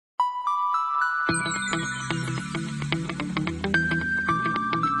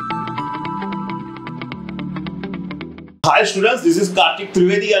Hi students, this is Kartik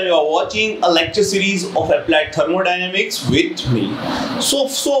Trivedi and you are watching a lecture series of Applied Thermodynamics with me. So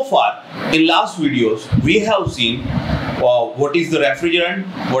far in last videos we have seen what is the refrigerant,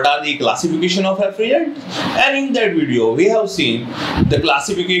 what are the classification of refrigerant, and in that video we have seen the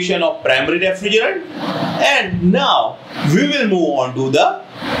classification of primary refrigerant, and now we will move on to the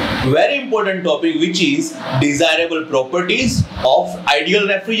very important topic, which is desirable properties of ideal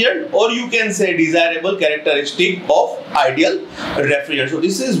refrigerant, or you can say desirable characteristic of ideal refrigerant. So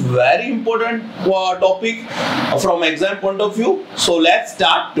this is very important topic from exam point of view. So let's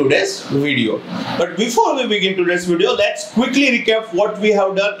start today's video. But before we begin today's video, let's quickly recap what we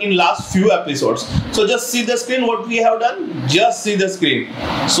have done in last few episodes. So just see the screen what we have done. Just see the screen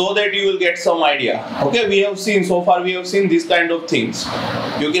so that you will get some idea. Okay, we have seen so far this kind of things.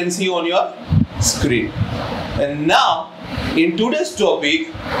 You can see on your screen. And now in today's topic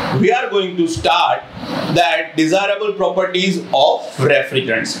we are going to start that desirable properties of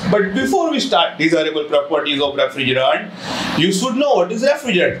refrigerants. But before we start desirable properties of refrigerant, you should know what is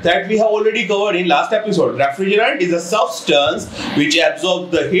refrigerant. That we have already covered in last episode. Refrigerant is a substance which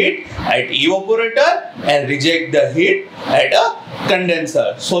absorbs the heat at evaporator and reject the heat at a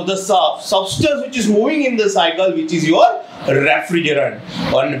condenser. So the substance which is moving in the cycle, which is your refrigerant,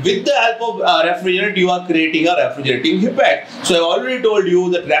 and with the help of refrigerant you are creating a refrigerating effect. So I already told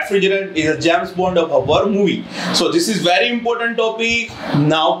you that refrigerant is a James Bond of our movie. So this is very important topic.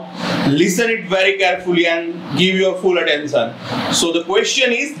 Now listen it very carefully and give your full attention. So the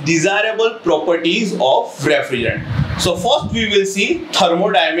question is desirable properties of refrigerant. So first we will see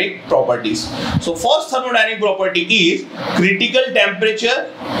thermodynamic properties. So first thermodynamic property is critical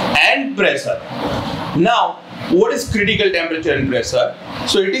temperature and pressure. Now what is critical temperature and pressure?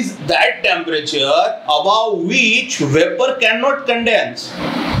 So it is that temperature above which vapor cannot condense.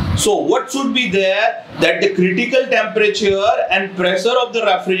 So what should be there? That the critical temperature and pressure of the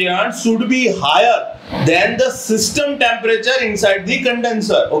refrigerant should be higher than the system temperature inside the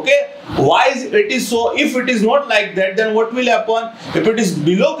condenser. Okay, why is it so? If it is not like that, then what will happen? If it is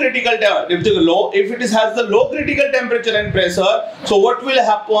below critical if it has the low critical temperature and pressure, so what will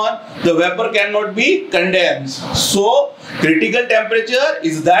happen? The vapor cannot be condensed. So critical temperature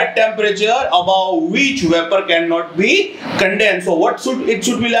is that temperature above which vapor cannot be condensed. So what should it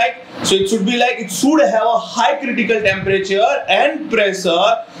be like? So it should be like it should have a high critical temperature and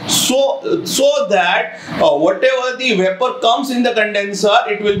pressure, so that whatever the vapor comes in the condenser,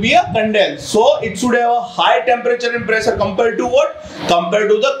 it will be a condensed. So it should have a high temperature and pressure compared to what? Compared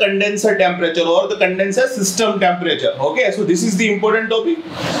to the condenser temperature or the condenser system temperature. Okay, so this is the important topic.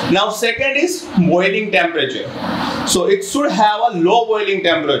 Now second is boiling temperature. So it should have a low boiling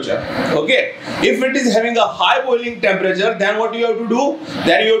temperature. Okay, if it is having a high boiling temperature, then what you have to do?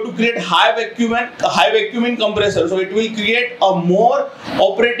 Then you have to create high vacuuming compressor. So it will create a more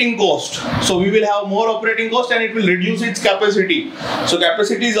operating cost. So we will have more operating cost and it will reduce its capacity. So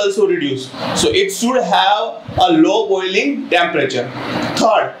capacity is also reduced. So it should have a low boiling temperature.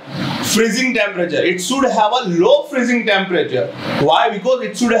 Third, freezing temperature. It should have a low freezing temperature. Why? Because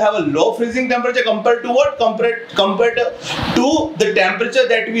it should have a low freezing temperature compared to what? Compared to the temperature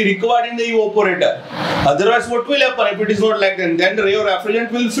that we require in the evaporator. Otherwise, what will happen if it is not like that? Then your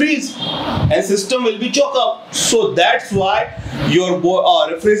refrigerant will freeze and system will be choke up. So that's why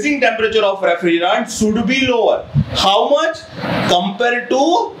your freezing temperature of refrigerant should be lower. How much? Compared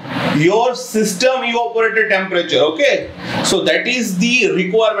to your system evaporator temperature. Okay, so that is the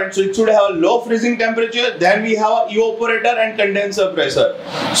requirement. So it should have a low freezing temperature, then we have a evaporator and condenser pressure.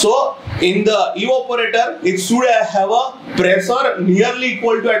 So in the evaporator it should have a pressure nearly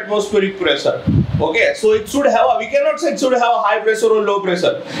equal to atmospheric pressure. Okay, so it should have we cannot say it should have a high pressure or low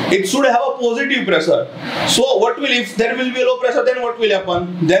pressure. It should have a positive pressure. So what will, if there will be a low pressure, then what will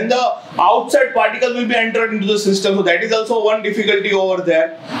happen? Then the outside particle will be entered into the system. So that is also one difficulty over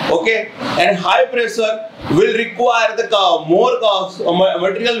there. Okay, and high pressure will require the more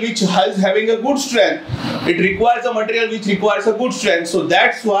material which is having a good strength. It requires a material which requires a good strength. So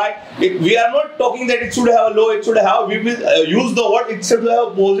that's why we are not talking that it should have a low, it should have, we will use the word it should have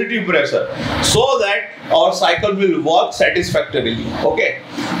a positive pressure, so that our cycle will work satisfactorily. Okay,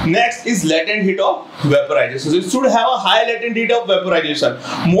 next is latent heat of vaporization. So it should have a high latent heat of vaporization.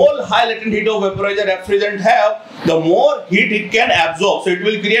 More high latent heat of vaporization refrigerant have, the more heat it can absorb. So it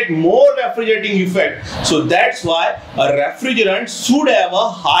will create more refrigerating effect. So that's why a refrigerant should have a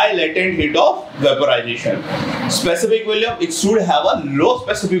high latent heat of vaporization. Specific volume, it should have a low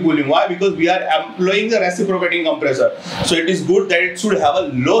specific volume. Why? Because we are employing the reciprocating compressor. So it is good that it should have a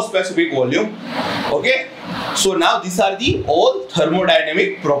low specific volume. Okay. So now these are the all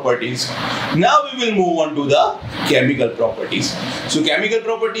thermodynamic properties. Now we will move on to the chemical properties. So chemical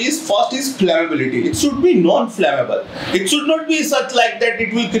properties, first is flammability. It should be non-flammable. It should not be such like that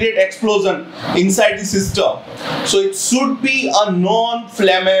it will create explosion inside the system. So it should be a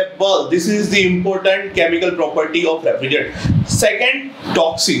non-flammable. This is the important chemical property of refrigerant. Second,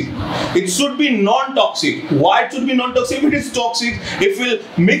 toxic. It should be non-toxic. Why it should be non-toxic? If it is toxic, it will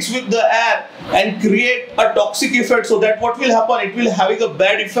mix with the air and create a toxic effect. So that what will happen? It will having a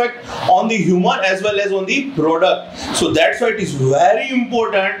bad effect on the human as well as on the product. So that's why it is very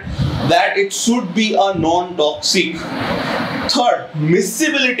important that it should be a non-toxic. Third,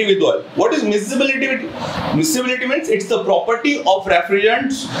 miscibility with oil. What is miscibility? Miscibility means it's the property of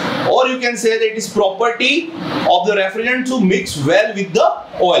refrigerants, or you can say that it is property of the refrigerant to mix well with the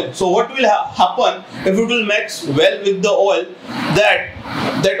oil. So what will happen if it will mix well with the oil?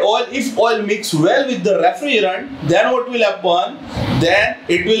 That oil, if oil mix well with the refrigerant, then what will happen? Then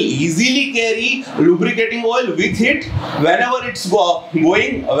it will easily carry lubricating oil with it whenever it's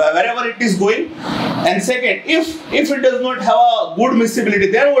going, wherever it is going. And second, if it does not have a good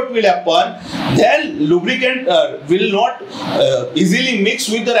miscibility, then what will happen? Then lubricant will not easily mix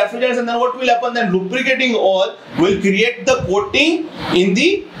with the refrigerants, and then what will happen? Then lubricating oil will create the coating in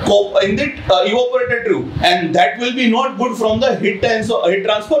the evaporator tube, and that will be not good from the heat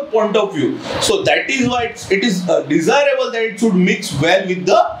transfer point of view. So that is why it is desirable that it should mix well with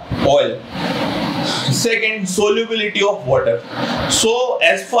the oil. Second, solubility of water. So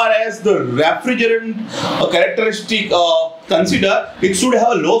as far as the refrigerant characteristic consider, it should have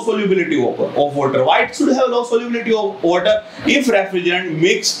a low solubility of water. Why it should have low solubility of water? If refrigerant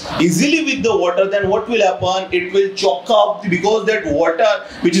mix easily with the water, then what will happen? It will choke up, because that water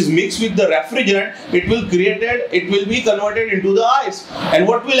which is mixed with the refrigerant, it will be converted into the ice. And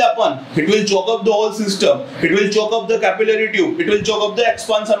what will happen? It will choke up the whole system. It will choke up the capillary tube. It will choke up the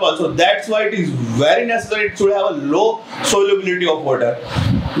expansion valve. So that's why it is very necessary it should have a low solubility of water.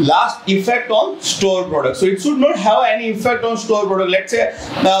 Last, effect on stored product. So it should not have any effect on stored product. Let's say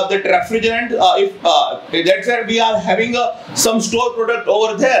that refrigerant, let's say we are having some stored product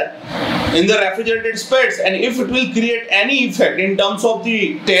over there in the refrigerated space, and if it will create any effect in terms of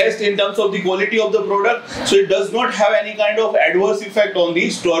the taste, in terms of the quality of the product, so it does not have any kind of adverse effect on the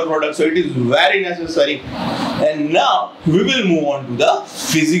stored product. So it is very necessary. And now we will move on to the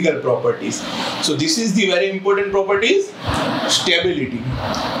physical properties. So this is the very important properties. Stability.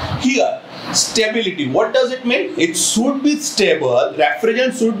 Here, stability, what does it mean? It should be stable.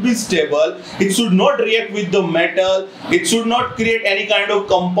 Refrigerant should be stable. It should not react with the metal. It should not create any kind of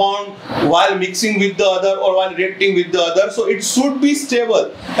compound while mixing with the other or while reacting with the other. So it should be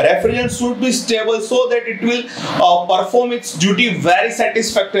stable. Refrigerant should be stable so that it will perform its duty very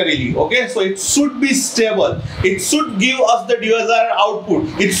satisfactorily. Okay, so it should be stable. It should give us the desired output.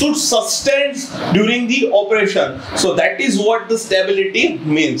 It should sustain during the operation. So that is what the stability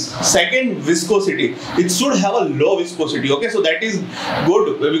means. Second, viscosity. It should have a low viscosity. Okay, so that is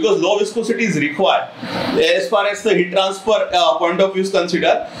good because low viscosity is required as far as the heat transfer point of view is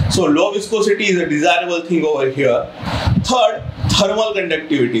considered. So low viscosity is a desirable thing over here. Third, thermal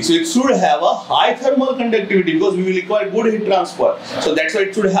conductivity. So it should have a high thermal conductivity because we will require good heat transfer. So that's why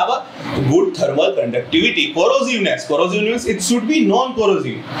it should have a good thermal conductivity. Corrosiveness. Corrosiveness, it should be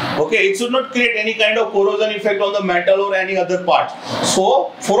non-corrosive. Okay, it should not create any kind of corrosion effect on the metal or any other part.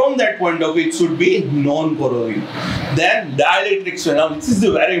 So from that point of view, it should be non-corrosive. Then dielectric strength. Now this is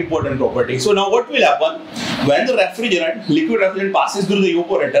the very important property. So now what will happen? When the refrigerant, liquid refrigerant passes through the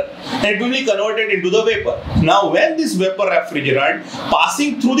evaporator, and it will be converted into the vapor. Now when this vapor refrigerant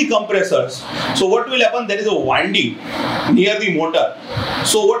passing through the compressors, so what will happen? There is a winding near the motor.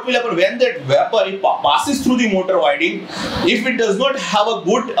 So what will happen when that vapor passes through the motor winding? If it does not have a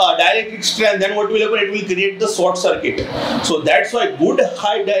good dielectric strength, then what will happen? It will create the short circuit. So that's why good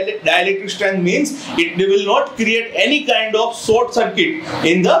high dielectric strength means it will not create any kind of short circuit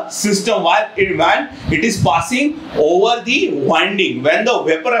in the system when it is passing over the winding. When the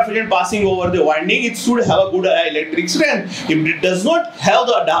vapor refrigerant passing over the winding, it should have a good dielectric strength. If it does not have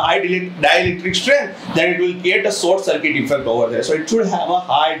the high dielectric strength, then it will create a short circuit effect over there. So it should have a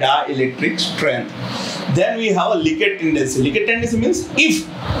high dielectric strength. Then we have a leakage tendency. Leakage tendency means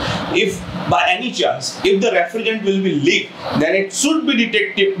if by any chance, if the refrigerant will be leaked, then it should be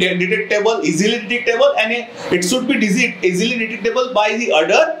detectable, easily detectable, and it should be easily detectable by the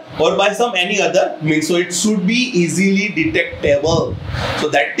odor or by some any other means. So it should be easily detectable. So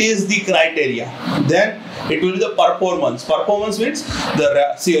that is the criteria. Then it will be the performance. Performance means the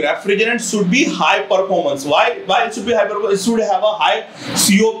refrigerant should be high performance. Why it should be high performance? It should have a high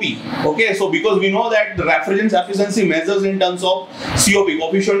COP. Okay, so because we know that the refrigerant efficiency measures in terms of COP,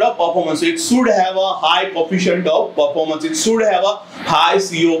 coefficient of performance. So it should have a high coefficient of performance. It should have a high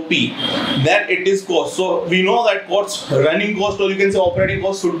COP. Then it is cost. So we know that cost, running cost, or you can say operating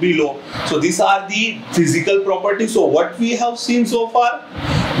cost, should be low. So these are the physical properties. So what we have seen so far,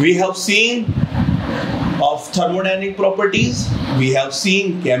 we have seen of thermodynamic properties, we have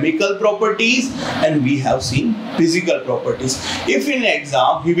seen chemical properties, and we have seen physical properties. If in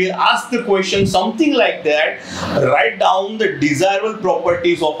exam he will ask the question something like that, write down the desirable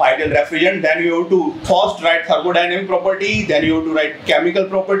properties of ideal refrigerant, then you have to first write thermodynamic property, then you have to write chemical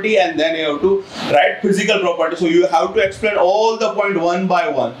property, and then you have to write physical property. So you have to explain all the point one by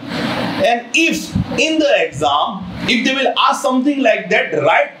one. And if in the exam, if they will ask something like that,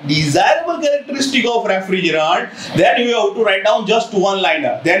 write desirable characteristic of refrigerant, then you have to write down just one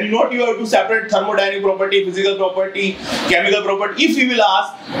liner. Then you have to separate thermodynamic property, physical property, chemical property. If you will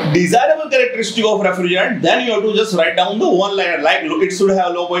ask desirable characteristic of refrigerant, then you have to just write down the one liner, like it should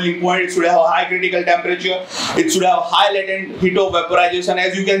have low boiling point, it should have high critical temperature, it should have high latent heat of vaporization.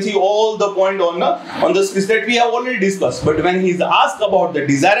 As you can see, all the point on the script that we have already discussed. But when he is asked about the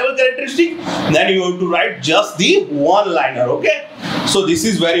desirable characteristic, then you have to write just the one liner. Okay, so this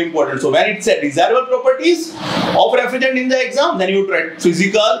is very important. So when it said desirable properties of refrigerant in the exam, then you write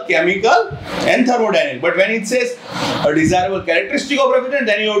physical, chemical, and thermodynamic. But when it says a desirable characteristic of refrigerant,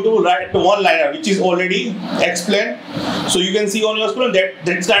 then you have to write one liner, which is already explained. So you can see on your screen that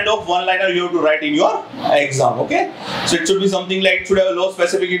that's kind of one liner you have to write in your exam. Okay, so it should be something like it should have a low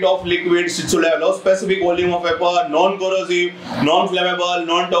specific heat of liquids, it should have low specific volume of vapor, non-corrosive, non-flammable,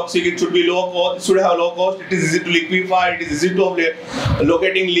 non-toxic. It should be low cost. It should have low cost. It is easy to liquefy. It is easy to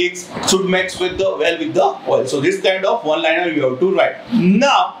locating leaks. It should mix with the oil. So this kind of one liner you have to write.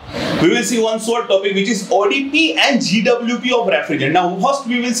 Now we will see one short topic, which is ODP and GWP of refrigerant. Now first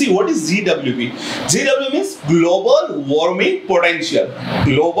we will see what is GWP. GWP means global warming potential.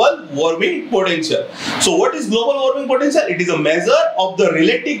 Global warming potential. So what is global warming potential? It is a measure of the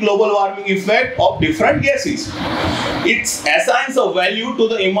relative global warming effect of different gases. It assigns a value to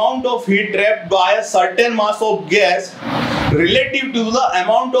the amount of heat trapped by a certain mass of gas relative to the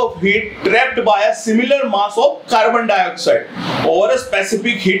amount of heat trapped by a similar mass of carbon dioxide over a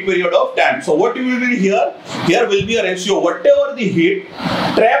specific heat period of time. So what you will read here? Here will be a ratio. Whatever the heat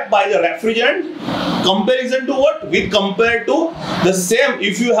trapped by the refrigerant, comparison to what? With compared to the same,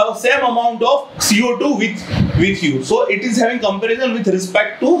 if you have same amount of CO2 with you. So it is having comparison with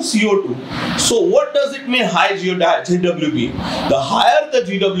respect to CO2. So what does it mean high GWP? The higher the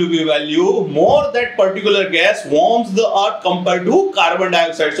GWP value, more that particular gas warms the earth compared to carbon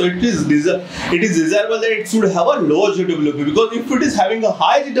dioxide. So it is desirable that it should have a low GWP, because if it is having a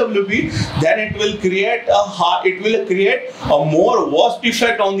high GWP, then it will create a more worst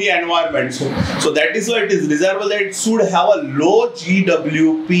effect on the environment. So that is why it is desirable that it should have a low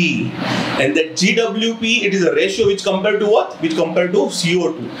GWP. And that GWP, it is a ratio which compared to what? Which compared to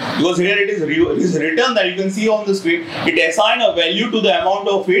CO2. Because here it is written that you can see on the screen. It assigns a value to the amount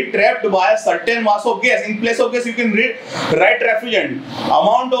of heat trapped by a certain mass of gas. In place of gas, you can write refrigerant.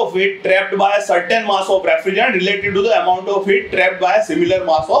 Amount of heat trapped by a certain mass of refrigerant related to the amount of heat trapped by a similar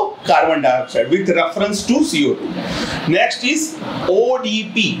mass of carbon dioxide with reference to CO2. Next is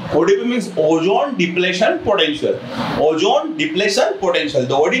ODP. ODP means ozone depletion potential. Ozone depletion potential.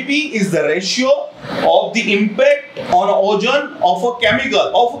 The ODP is the ratio of the impact on ozone of a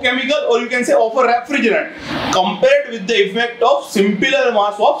chemical, or you can say of a refrigerant, compared with the effect of similar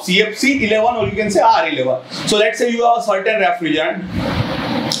mass of CFC11, or you can say R11. So let's say you have a certain refrigerant.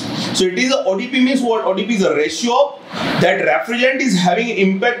 So it is a ODP means what? ODP is a ratio that refrigerant is having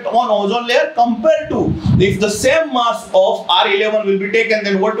impact on ozone layer compared to, if the same mass of R11 will be taken,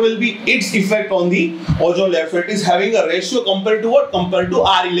 then what will be its effect on the ozone layer. So it is having a ratio compared to what? Compared to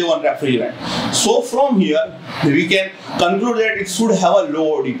R11 refrigerant. So from here we can conclude that it should have a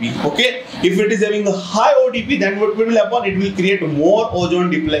low ODP. Okay, if it is having a high ODP, then what will happen? It will create more ozone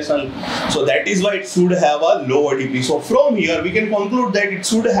depletion. So that is why it should have a low ODP. So from here we can conclude that it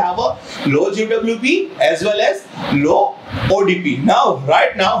should have a low GWP as well as low ODP. Now,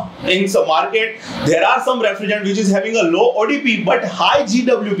 right now in the market, there are some refrigerant which is having a low ODP but high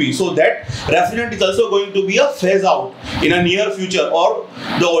GWP. So that refrigerant is also going to be a phase out in a near future, or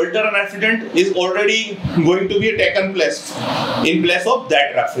the alternate refrigerant is already going to be taken place in place of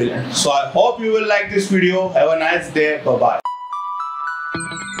that refrigerant. So I hope you will like this video. Have a nice day. Bye bye.